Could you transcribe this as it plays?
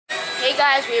Today,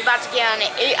 guys, we're about to get on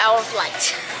an 8-hour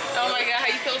flight. Oh my god, how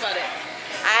you feel about it?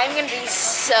 I'm gonna be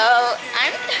so.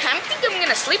 I think I'm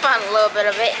gonna sleep on a little bit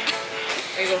of it.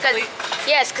 Are you gonna sleep?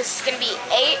 Yes, because it's gonna be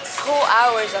 8 whole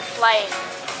hours of flying.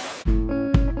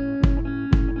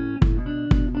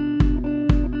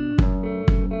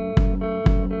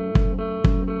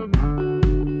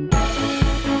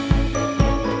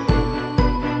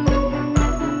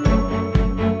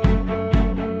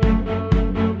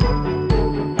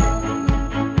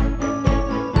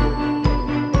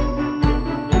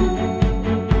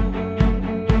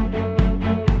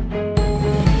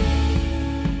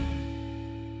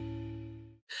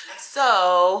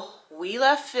 So we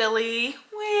left Philly.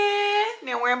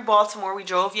 Now we're in Baltimore. We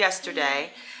drove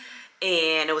yesterday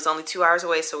and it was only 2 hours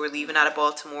away, so we're leaving out of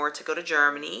Baltimore to go to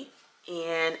Germany.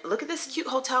 And look at this cute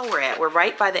hotel we're at. We're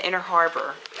right by the inner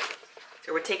harbor,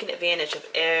 so we're taking advantage of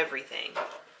everything.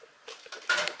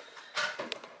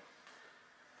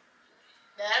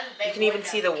 You can even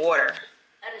see the water.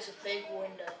 That is a big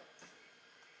window.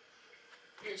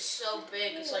 It is so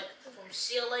big. It's like from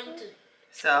ceiling to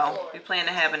So we plan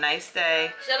to have a nice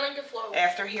day ceiling to floor.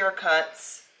 after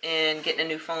haircuts and getting a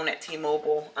new phone at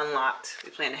T-Mobile unlocked.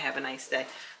 We plan to have a nice day.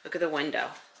 Look at the window.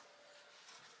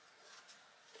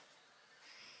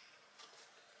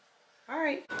 All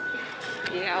right.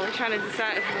 Yeah, we're trying to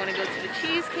decide if we want to go to the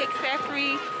Cheesecake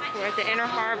Factory. We're at the Inner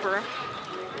Harbor.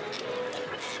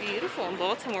 It's beautiful in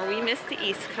Baltimore. We missed the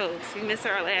East Coast. We missed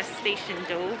our last station,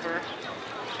 Dover.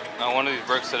 Now one of these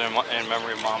bricks that in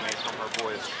memory of Mommy from her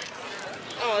boys.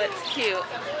 Oh, that's cute.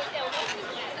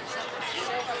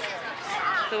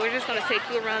 So we're just gonna take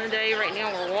you around the day. Right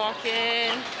now we're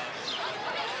walking.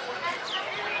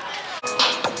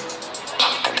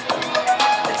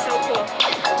 It's so cool.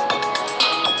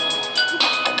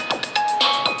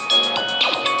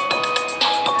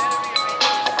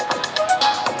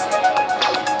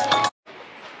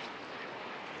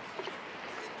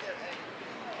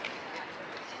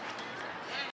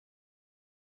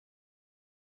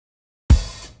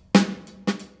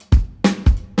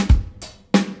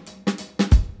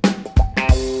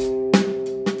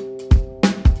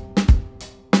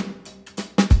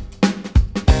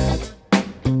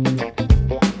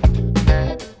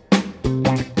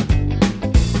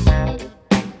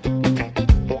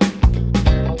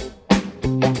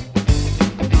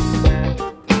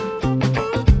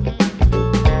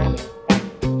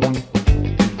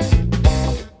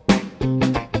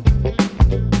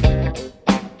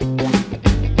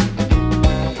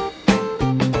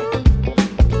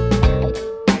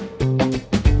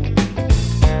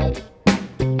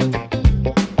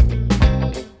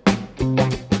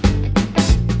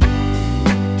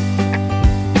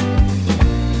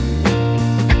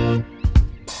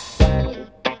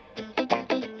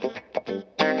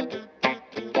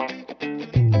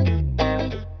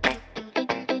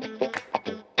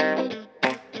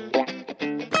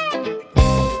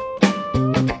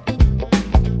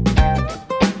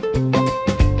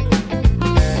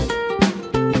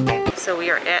 So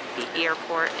we are at the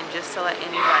airport, and just to let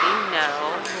anybody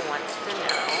know who wants to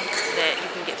know that you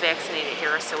can get vaccinated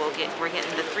here, so we're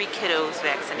getting the 3 kiddos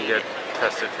vaccinated. You get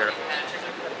tested here.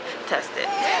 Tested.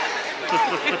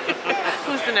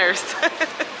 Who's the nurse?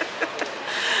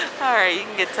 All right, you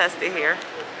can get tested here.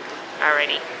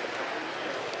 Alrighty.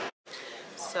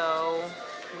 So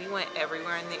we went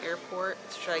everywhere in the airport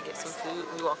to try to get some food.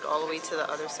 We walked all the way to the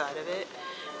other side of it,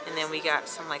 and then we got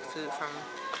some like food from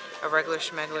a regular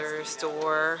schmegler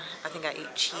store. I think I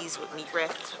ate cheese with meat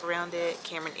wrapped around it.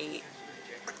 Cameron ate.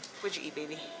 What'd you eat,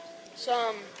 baby?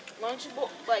 Some Lunchable,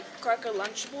 like cracker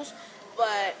Lunchables,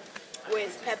 but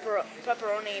with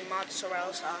pepperoni and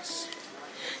mozzarella sauce.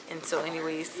 And so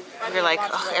anyways, we were like,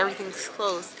 oh, everything's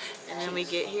closed. And then we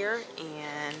get here,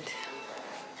 and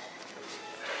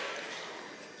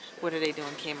what are they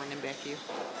doing, Cameron and Becky?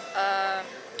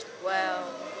 Well,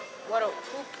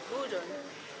 who doing?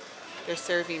 They're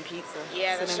serving pizza.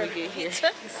 Yeah, so they're then serving we get here.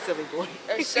 pizza. Silly boy.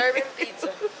 They're serving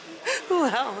pizza. Who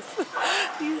else?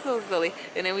 He's so silly.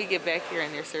 And then we get back here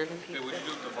and they're serving pizza. Hey, what'd you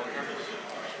do with the phone?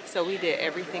 So we did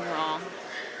everything wrong.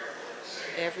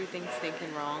 Everything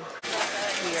stinking wrong.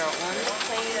 We are on the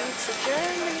plane to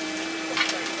Germany.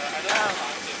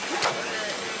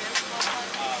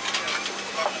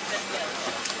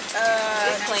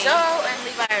 Joe and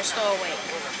Levi are still awake.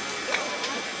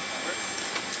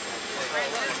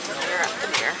 They're up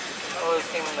in here. Oh, it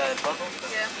came in that bundle?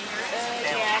 Yeah,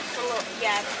 it's a little,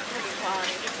 yeah, it's pretty fun.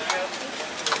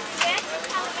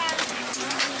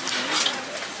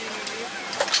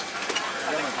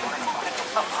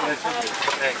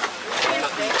 Hey.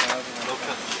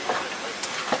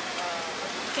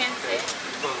 Can't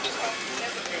sit.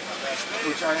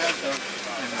 Which I have.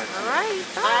 All right.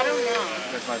 I don't know.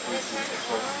 That's my food.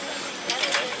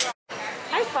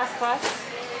 Hi, Fuss Fuss.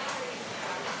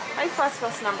 Hi, Fuss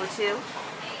Fuss number 2.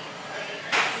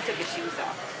 He took his shoes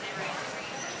off.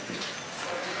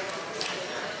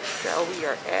 So we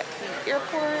are at the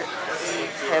airport. We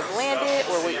have landed.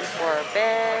 We're waiting for our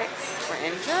bags. We're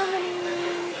in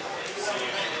Germany.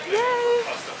 Yay!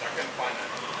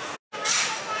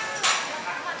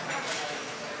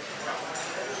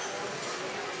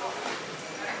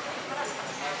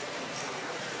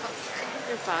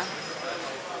 You're fine.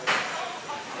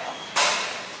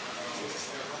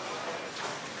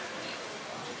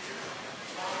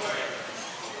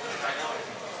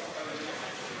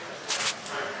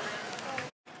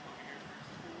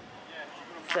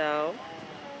 So,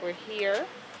 we're here.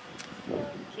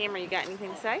 Cameron, you got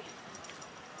anything to say?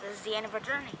 This is the end of our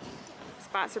journey.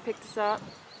 Sponsor picked us up.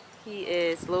 He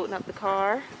is loading up the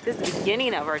car. This is the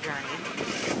beginning of our journey.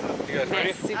 You guys ready?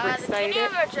 Matt's super The excited. beginning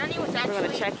of our journey was We're actually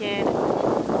going to check in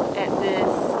at this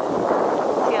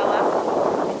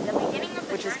TLF, the beginning of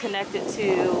the which is journey. connected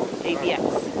to ABX.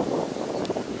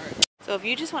 So if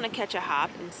you just want to catch a hop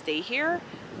and stay here,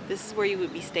 this is where you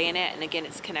would be staying at. And again,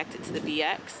 it's connected to the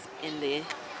BX, and the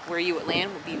where you would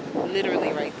land would be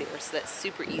literally right there. So that's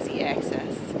super easy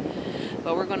access.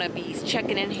 But we're going to be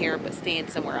checking in here, but staying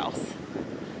somewhere else.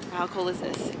 How cool is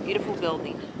this? Beautiful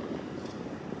building.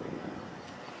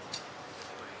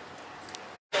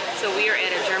 So we are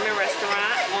at a German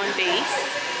restaurant on base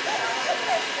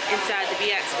inside the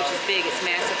BX, which is big. It's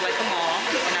massive like a mall,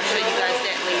 and I'll show you guys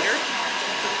that later.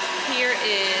 Here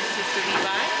is Mr.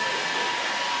 Levi.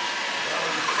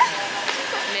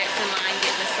 Matt's in line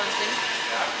getting us something.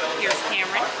 Here's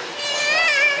Cameron.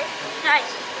 Hi.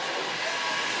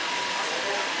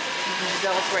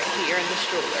 Giselle's right here in the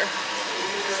stroller.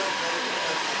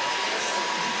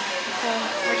 So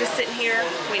we're just sitting here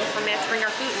waiting for Matt to bring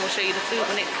our food, and we'll show you the food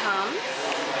when it comes.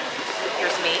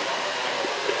 Here's me.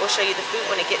 We'll show you the food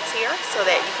when it gets here so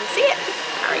that you can see it.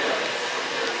 All right.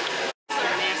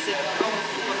 Some massive.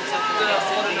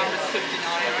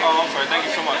 Oh, I'm sorry. Thank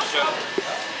you so much, Chef.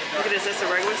 Look at this. That's a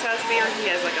regular size beer. He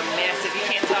has like a massive. You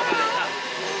can't tell by the cup,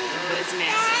 but it's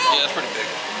massive. Yeah, it's pretty big.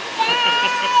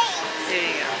 There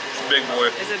you go. It's a big boy.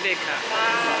 It's a big cup.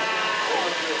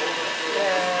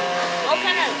 What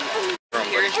kind of?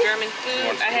 Here's German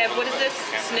food. I have, what is this?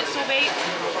 Schnitzel bait?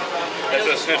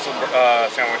 It's a schnitzel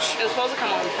sandwich. It was supposed to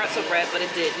come on pretzel bread, but it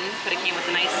didn't. But it came with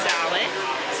a nice salad.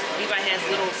 Levi has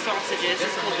little sausages.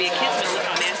 It's supposed to be a kid's meal. Look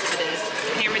how massive it is.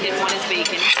 Cameron didn't want his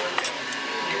bacon.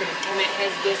 Matt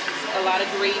has this, a lot of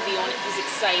gravy on it. He's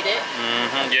excited.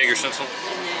 Mm-hmm. Jaeger schnitzel.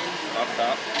 And then Up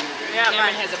top.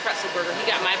 Cameron has a pretzel burger. He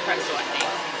got my pretzel, I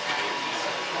think.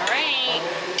 All right,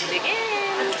 dig in.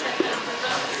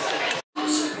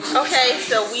 Okay,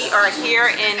 so we are here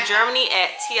in Germany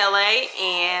at TLA,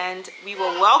 and we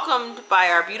were welcomed by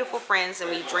our beautiful friends, and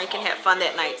we drank and had fun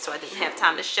that night, so I didn't have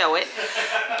time to show it.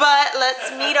 But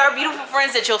let's meet our beautiful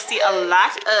friends that you'll see a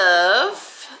lot of.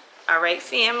 All right,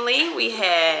 family, we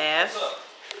have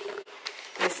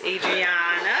Miss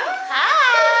Adriana.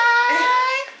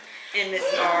 Hi. And Miss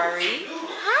Ari.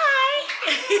 Hi.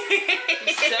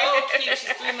 She's so cute.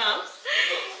 She's 3 months.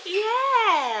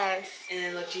 Yes. And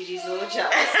then look, Gigi's a little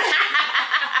jealous.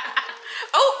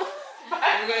 Oh.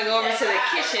 And we're going to go over to the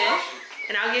kitchen,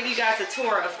 and I'll give you guys a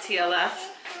tour of TLF.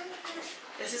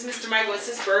 This is Mr. Michael. It's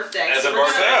his birthday. It's a we're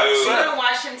birthday, gonna, dude. We're going to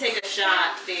watch him take a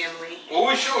shot, family. What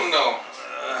we shooting though?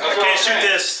 I can't shoot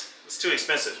this. It's too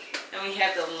expensive. And we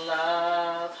have the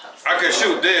Love Hustle. I could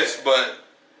shoot this, but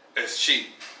it's cheap.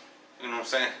 You know what I'm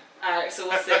saying? All right, so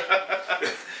what's it?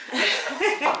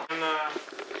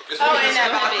 It's Oh, what and it's that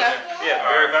called. vodka. Yeah,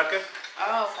 berry vodka.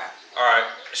 Oh, okay. All right.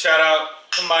 Shout out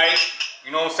to Mike.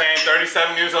 You know what I'm saying?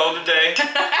 37 years old today. 29.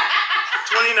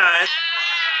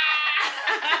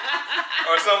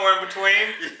 Or somewhere in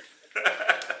between.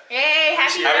 Hey,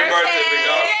 happy Happy birthday. birthday, big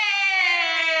dog.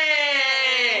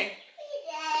 Yay!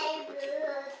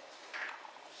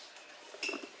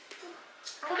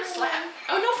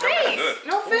 Oh, no face. Good.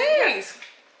 No face.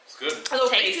 It's good. A little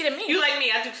Tasty face. to me. You like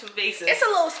me, I do some faces. It's a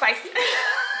little spicy.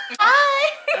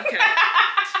 Hi. Okay.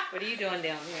 What are you doing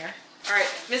down there? All right,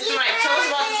 Mr. Mike, tell us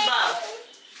about this bottle.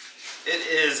 It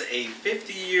is a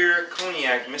 50-year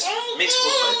cognac mixed with a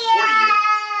 40-year.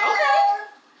 Okay.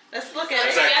 Let's look at it.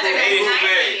 It's that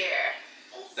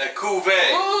cuvee. That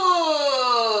cuvee.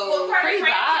 Ooh, What part of pretty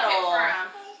France is it bottle. from?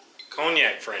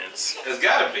 Cognac, friends. It's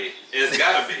gotta be. It's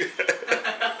gotta be.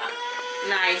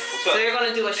 Nice. What's So up? you're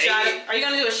gonna do a shot. 80. Are you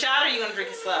gonna do a shot or are you gonna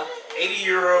drink it slow?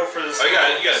 €80 for this. Oh, you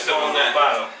gotta sip on that.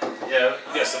 bottle. Yeah,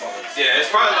 you gotta sip on this. Yeah, it's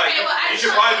probably like Okay, well, you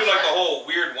should probably do like the whole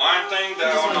weird wine thing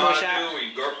that I just don't know wanna how go to shot? do.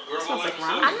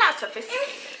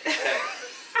 sophisticated.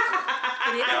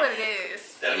 It is what it is.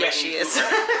 Yes, she is.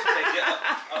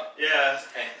 Yeah.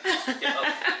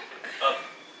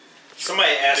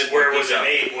 Somebody asked where was it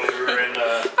made when we were in.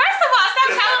 First of all, stop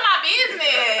telling my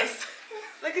business.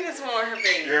 Look at this one with her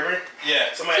baby. You remember? Yeah.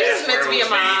 Somebody She's asked meant where to it be was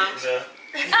a mom. made.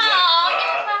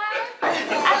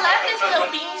 I love this little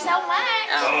bean so much.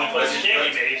 But it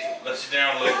can't be made. Let you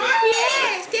down a little bit.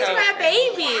 Yes, this is my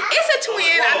baby. It's a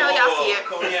twin. I know y'all see it.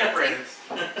 Cognac friends.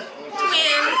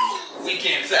 Twins. We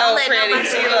can't say. Oh, let pretty. nobody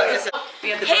See, know. look. It's a,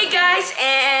 Hey guys,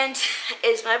 and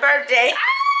it's my birthday.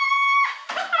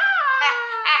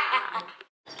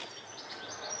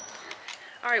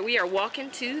 all right, we are walking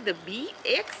to the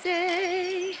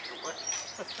BXA.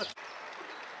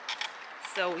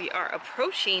 So we are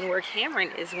approaching where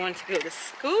Cameron is going to go to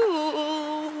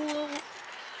school.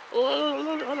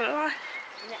 What?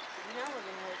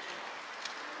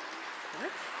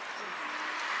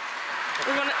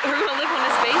 We're gonna live on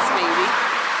this base, maybe.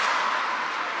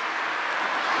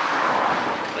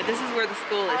 But this is where the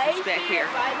school is. It's back here.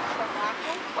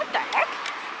 What the heck?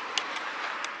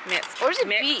 Matt's, Or is it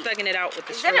Matt's B? thugging it out with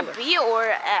the Is that stroller. a B or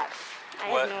an F?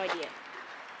 I What? have no idea.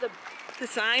 The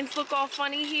signs look all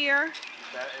funny here.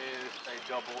 That is a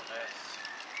double S.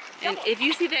 And if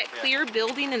you see that clear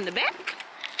building in the back,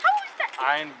 How is that?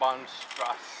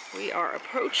 Einbahnstrasse. we are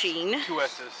approaching 2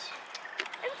 S's. It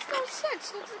makes no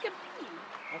sense. It looks like a B.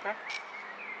 Okay.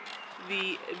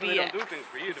 the They don't BX. do things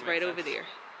for you to It's make right sense. over there.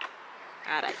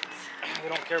 All right. They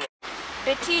don't care about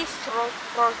Betty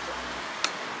Strother.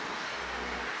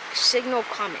 Signal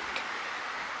comic.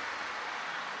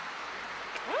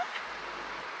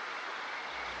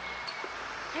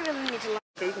 I really need to learn.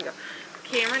 There you can go.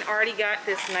 Cameron already got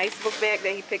this nice book bag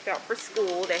that he picked out for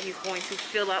school that he's going to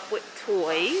fill up with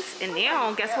toys. And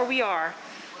now, guess where we are?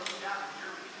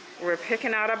 We're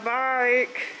picking out a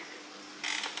bike.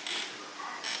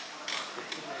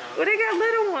 Oh, they got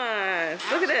little ones.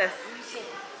 Look at this.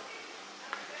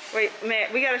 Wait,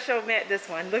 Matt, we gotta show Matt this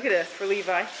one. Look at this for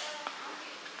Levi.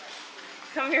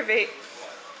 Come here, babe.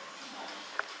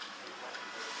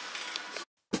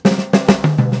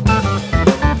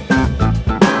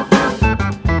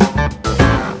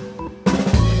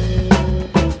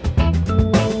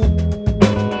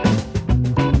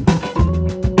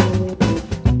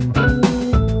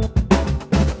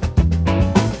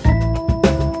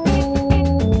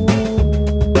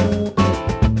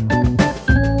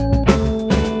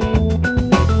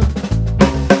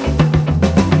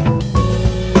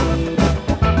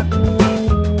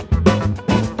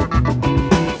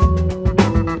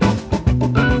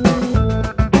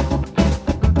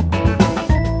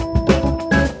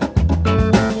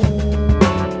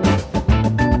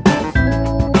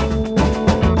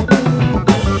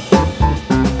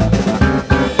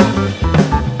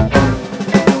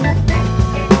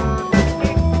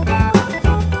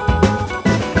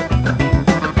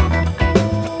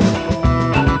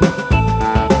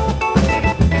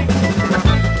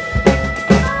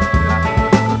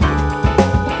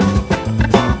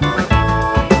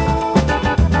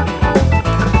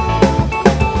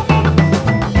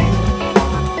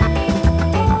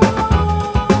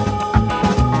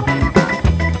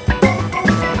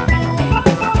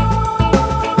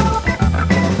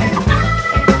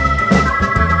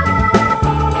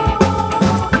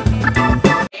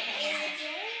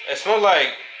 It smells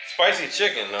like spicy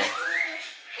chicken, though.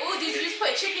 Ooh, did you just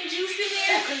put chicken juice in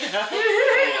there?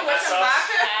 With some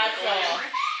vodka?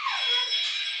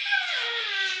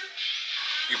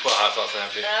 You put hot sauce in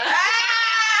that bitch.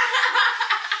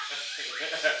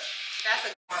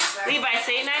 Levi,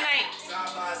 say